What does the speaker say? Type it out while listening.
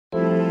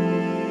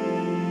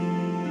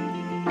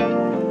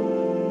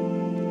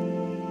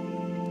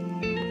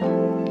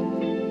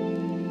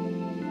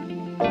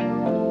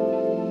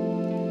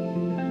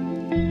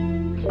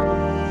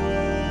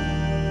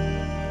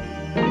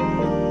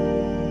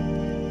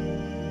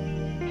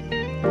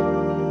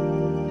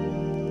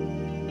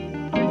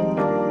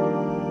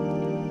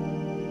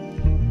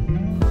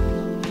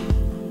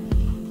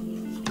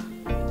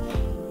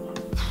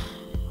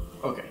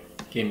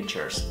Gaming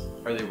chairs,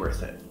 are they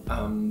worth it?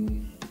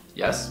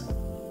 Yes.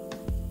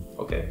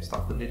 Okay,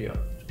 stop the video.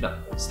 No,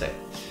 stay.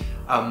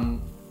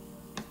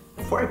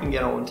 Before I can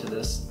get on to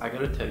this, I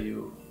gotta tell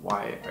you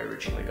why I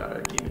originally got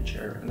a gaming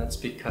chair, and that's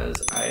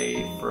because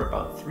for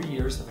about 3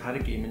 years, have had a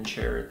gaming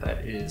chair that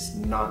is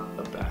not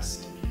the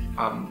best.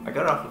 I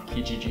got it off of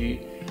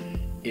Kijiji.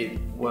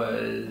 It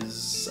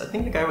was, I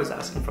think the guy was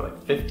asking for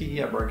like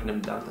 50, I bargained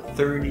him down to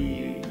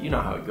 30, you know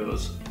how it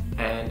goes,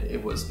 and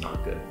it was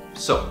not good.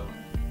 So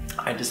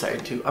I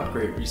decided to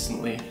upgrade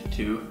recently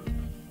to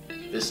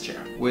this chair,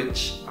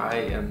 which I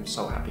am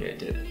so happy I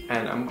did.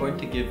 And I'm going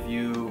to give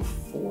you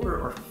 4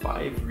 or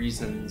 5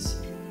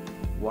 reasons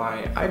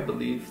why I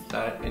believe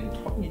that in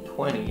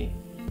 2020,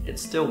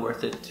 it's still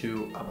worth it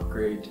to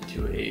upgrade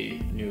to a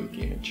new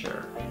gaming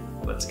chair.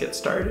 Let's get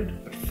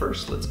started, but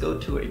first let's go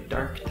to a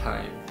dark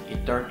time. A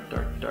dark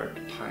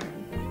time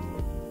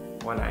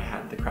when I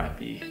had the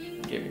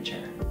crappy gaming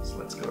chair. So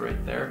let's go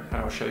right there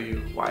and I'll show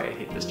you why I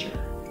hate this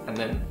chair. And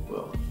then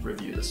we'll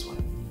review this one.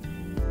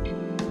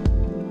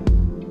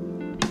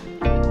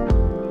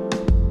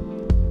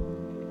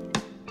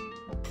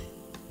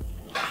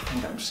 I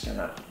think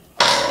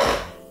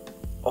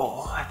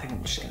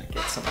I'm just gonna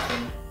get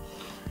something.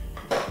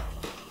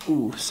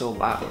 Ooh, so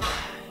loud. You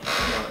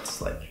know,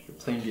 it's like you're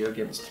playing video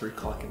games 3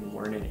 o'clock in the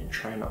morning and you're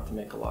trying not to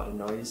make a lot of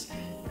noise,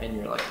 and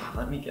you're like, oh,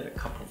 let me get a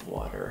cup of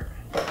water,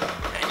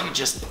 and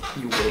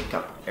you wake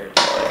up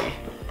everybody,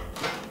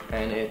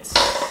 and it's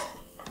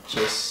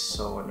just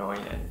so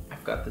annoying. And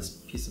I've got this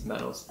piece of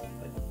metal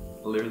like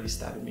literally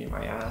stabbing me in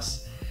my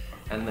ass,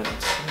 and then I'm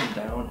sitting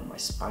down and my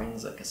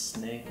spine's like a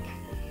snake.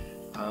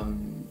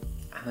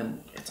 And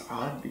then it's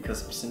odd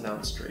because I'm sitting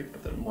down straight,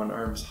 but then one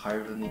arm's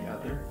higher than the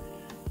other.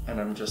 And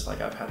I'm just like,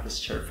 I've had this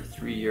chair for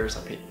 3 years,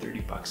 I paid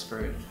 30 bucks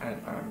for it,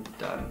 and I'm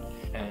done.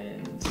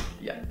 And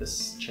yeah,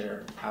 this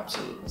chair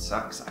absolutely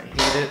sucks. I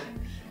hate it,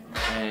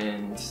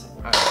 and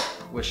I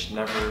wish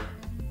never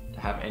to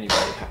have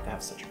anybody have to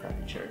have such a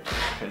crappy chair,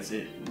 because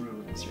it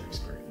ruins your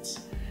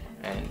experience.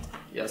 And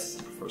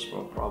yes, first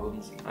world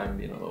problems, I'm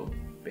being a little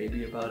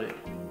baby about it,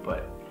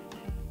 but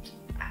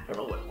I don't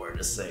know what word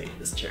to say.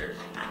 This chair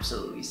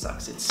absolutely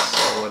sucks. It's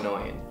so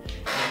annoying,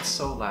 and it's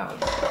so loud.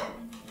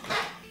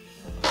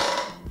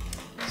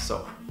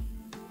 So,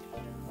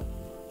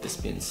 this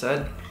being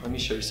said, let me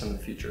show you some of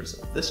the features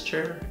of this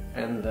chair,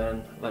 and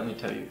then let me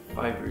tell you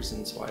 5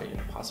 reasons why in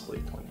possibly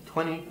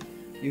 2020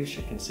 you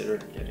should consider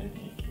getting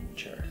a gaming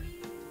chair.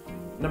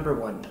 Number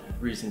 1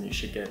 reason you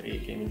should get a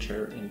gaming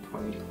chair in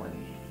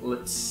 2020.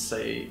 Let's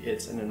say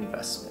it's an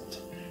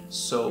investment.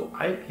 So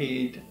I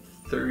paid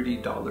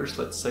 $30,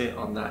 let's say,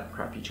 on that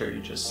crappy chair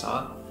you just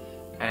saw,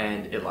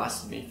 and it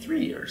lasted me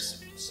 3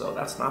 years. So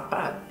that's not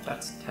bad.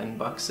 That's 10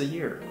 bucks a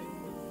year.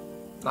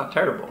 Not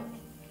terrible.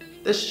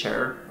 This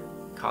chair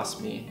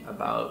cost me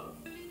about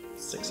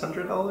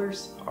 $600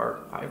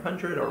 or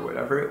 $500 or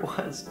whatever it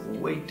was.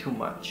 Way too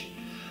much.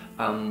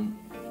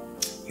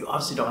 You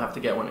obviously don't have to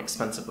get one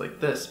expensive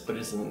like this, but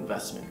it's an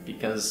investment,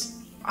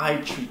 because I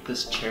treat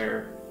this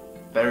chair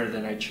better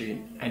than I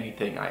treat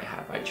anything I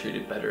have. I treat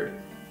it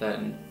better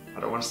than,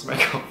 I don't want to say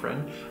my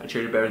girlfriend, I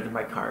treat it better than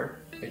my car.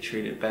 I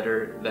treat it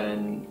better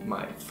than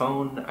my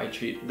phone.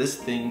 This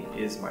thing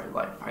is my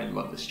life. I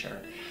love this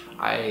chair.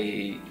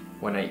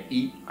 When I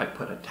eat, I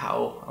put a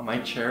towel on my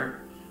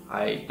chair.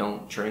 I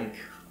don't drink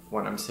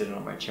when I'm sitting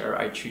on my chair.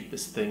 I treat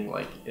this thing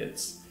like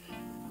it's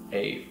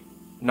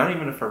not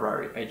even a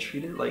Ferrari. I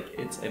treat it like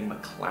it's a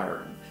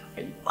McLaren.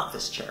 I love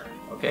this chair,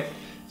 okay?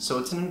 So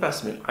it's an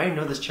investment. I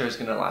know this chair is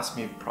gonna last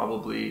me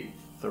probably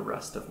the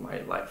rest of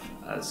my life,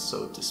 as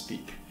so to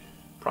speak.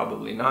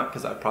 Probably not,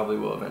 because I probably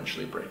will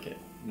eventually break it,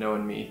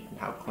 knowing me and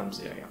how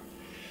clumsy I am.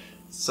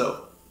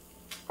 So,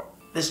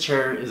 this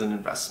chair is an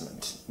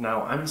investment.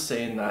 Now, I'm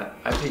saying that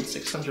I paid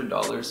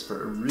 $600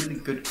 for a really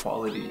good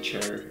quality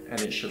chair,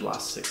 and it should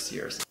last 6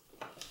 years.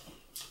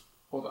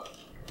 Hold on.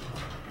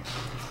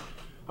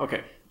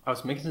 Okay, I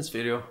was making this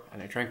video,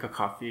 and I drank a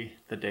coffee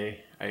the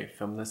day I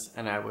filmed this,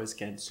 and I was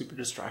getting super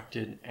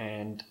distracted,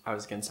 and I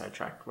was getting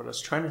sidetracked. What I was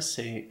trying to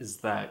say is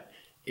that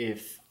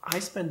if I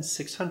spend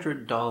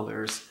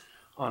 $600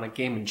 on a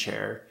gaming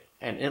chair,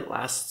 and it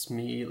lasts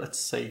me, let's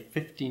say,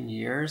 15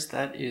 years,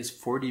 that is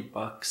 40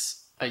 bucks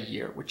a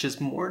year, which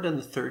is more than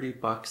the 30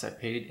 bucks I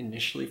paid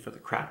initially for the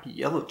crappy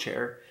yellow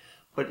chair,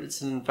 but it's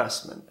an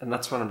investment, and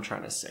that's what I'm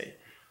trying to say.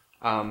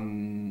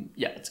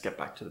 Yeah, let's get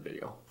back to the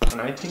video.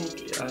 And I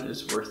think that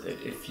is worth it.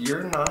 If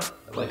you're not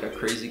like a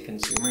crazy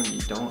consumer and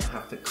you don't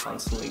have to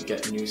constantly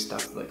get new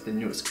stuff, like the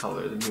newest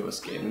color, the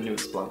newest game, the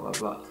newest blah blah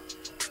blah,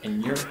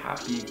 and you're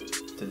happy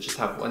to just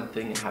have one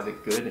thing and have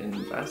it good and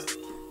invest,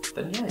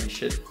 then yeah, you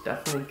should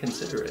definitely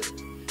consider it.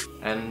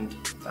 And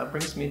that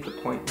brings me to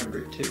point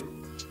number 2.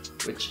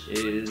 Which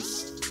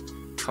is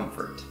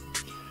comfort.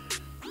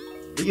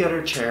 The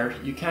other chair,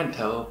 you can't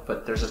tell,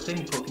 but there's a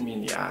thing poking me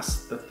in the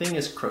ass. The thing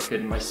is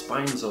crooked, my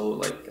spine's all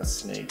like a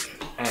snake,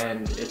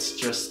 and it's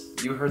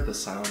just, you heard the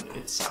sound,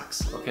 it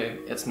sucks, okay?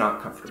 It's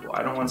not comfortable.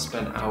 I don't want to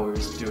spend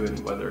hours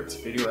doing, whether it's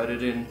video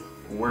editing,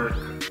 work,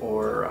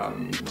 or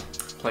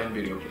playing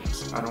video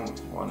games. I don't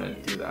want to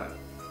do that.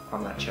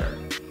 on that chair.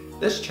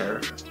 This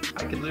chair,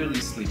 I could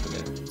literally sleep in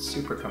it. It's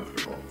super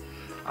comfortable.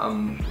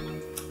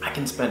 I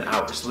can spend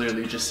hours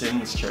literally just sitting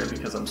in this chair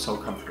because I'm so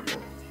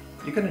comfortable.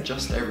 You can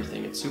adjust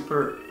everything. It's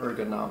super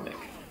ergonomic.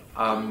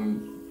 I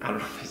don't know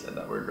if I said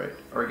that word right.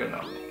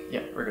 Ergonomic.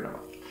 Yeah,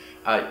 ergonomic.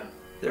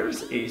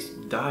 There's a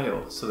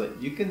dial so that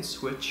you can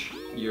switch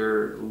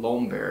your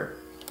lumbar,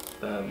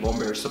 the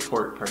lumbar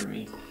support, pardon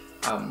me,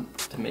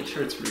 to make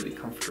sure it's really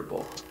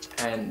comfortable.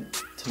 And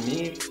to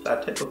me,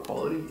 that type of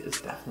quality is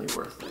definitely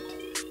worth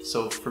it.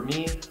 So for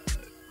me,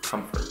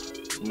 comfort.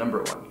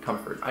 Number one,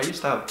 comfort. I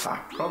used to have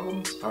back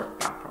problems.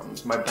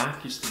 My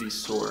back used to be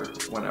sore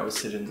when I was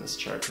sitting in this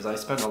chair because I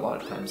spend a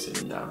lot of time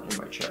sitting down in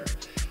my chair.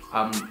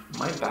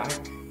 My back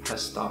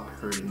has stopped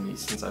hurting me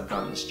since I've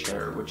gotten this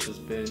chair, which has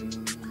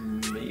been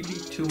maybe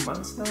 2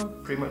 months now,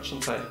 pretty much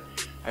since I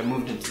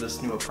moved into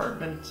this new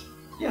apartment.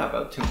 Yeah,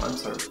 about 2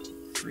 months or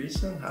 3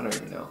 soon, I don't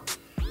even know.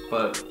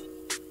 But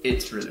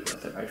it's really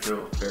worth it. I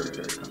feel very,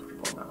 very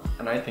comfortable now.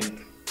 And I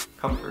think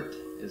comfort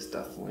is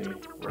definitely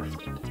worth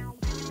it.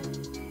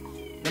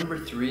 Number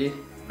 3,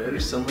 very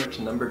similar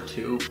to number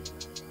 2,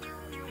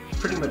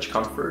 pretty much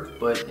comfort,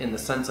 but in the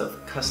sense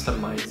of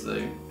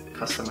customizable,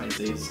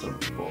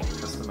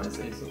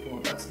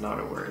 that's not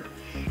a word.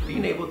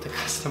 Being able to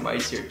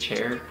customize your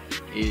chair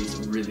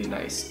is really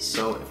nice.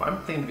 So if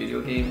I'm playing video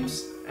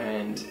games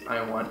and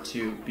I want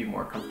to be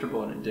more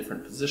comfortable in a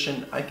different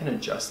position, I can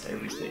adjust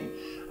everything.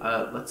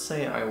 Let's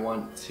say I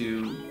want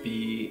to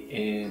be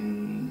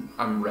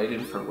I'm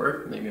writing for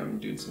work, maybe I'm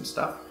doing some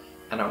stuff,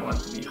 and I want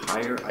to be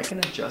higher, I can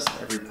adjust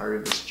every part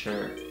of this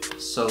chair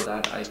so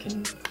that I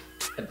can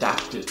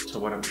adapt it to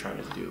what I'm trying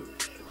to do.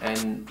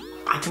 And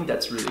I think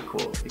that's really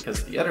cool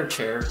because the other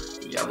chair,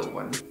 the yellow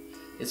one,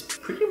 is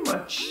pretty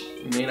much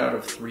made out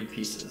of 3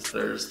 pieces.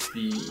 There's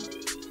the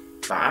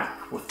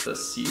back with the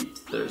seat,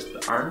 there's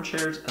the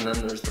armchairs, and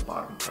then there's the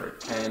bottom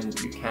part. And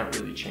you can't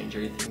really change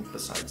anything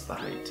besides the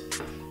height.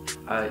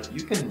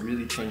 You can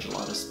really change a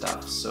lot of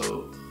stuff.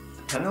 So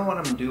depending on what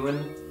I'm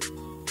doing,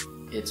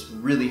 it's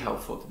really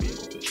helpful to be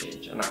able to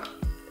change. And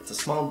it's a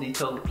small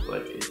detail,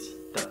 but it's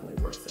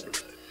definitely worth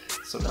it.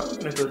 So now we're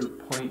gonna go to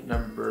point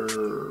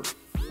number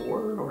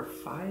 4 or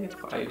 5.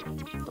 I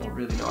don't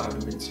really know, I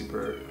haven't been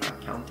super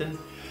counting.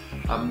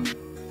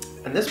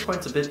 And this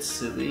point's a bit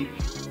silly,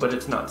 but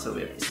it's not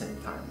silly at the same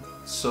time.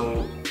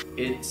 So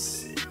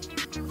it's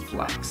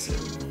flexing.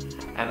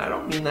 And I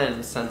don't mean that in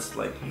the sense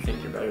like you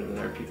think you're better than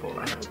other people,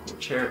 I have a cool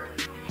chair,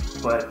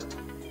 but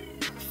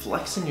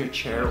flexing your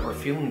chair or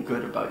feeling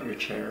good about your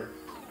chair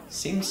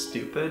seems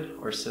stupid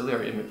or silly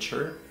or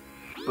immature,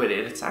 but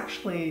it's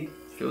actually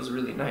feels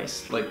really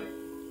nice. Like,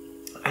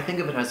 I think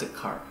of it as a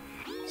car.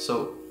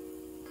 So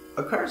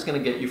a car is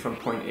going to get you from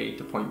point A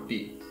to point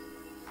B,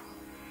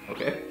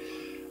 okay?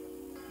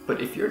 But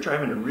if you're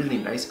driving a really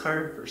nice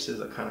car versus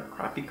a kind of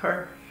crappy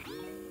car,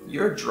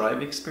 your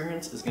drive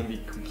experience is going to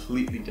be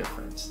completely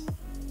different.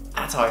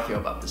 That's how I feel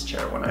about this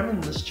chair. When I'm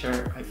in this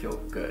chair, I feel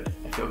good.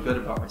 I feel good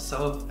about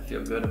myself, I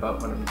feel good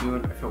about what I'm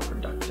doing, I feel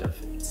productive.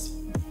 It's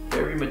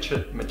very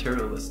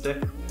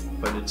materialistic,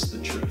 but it's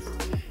the truth.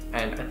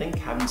 And I think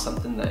having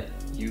something that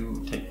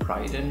you take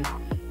pride in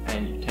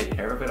and you take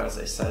care of it, as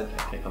I said,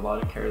 I take a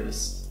lot of care of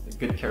this,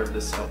 good care of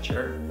this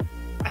chair,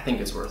 I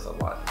think it's worth a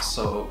lot.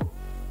 So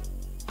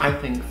I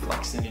think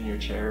flexing in your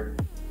chair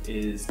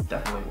is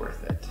definitely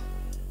worth it.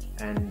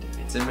 And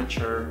it's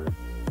immature,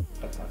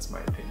 but that's my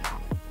opinion.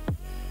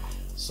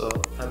 So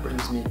that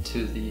brings me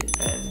to the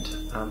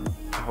end.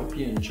 I hope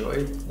you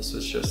enjoyed. This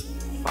was just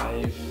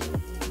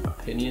 5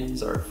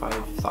 opinions or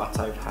 5 thoughts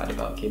I've had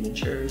about gaming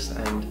chairs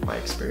and my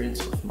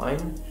experience with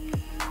mine.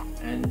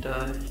 And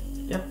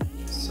yeah,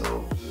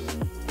 so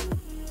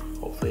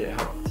hopefully it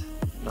helped.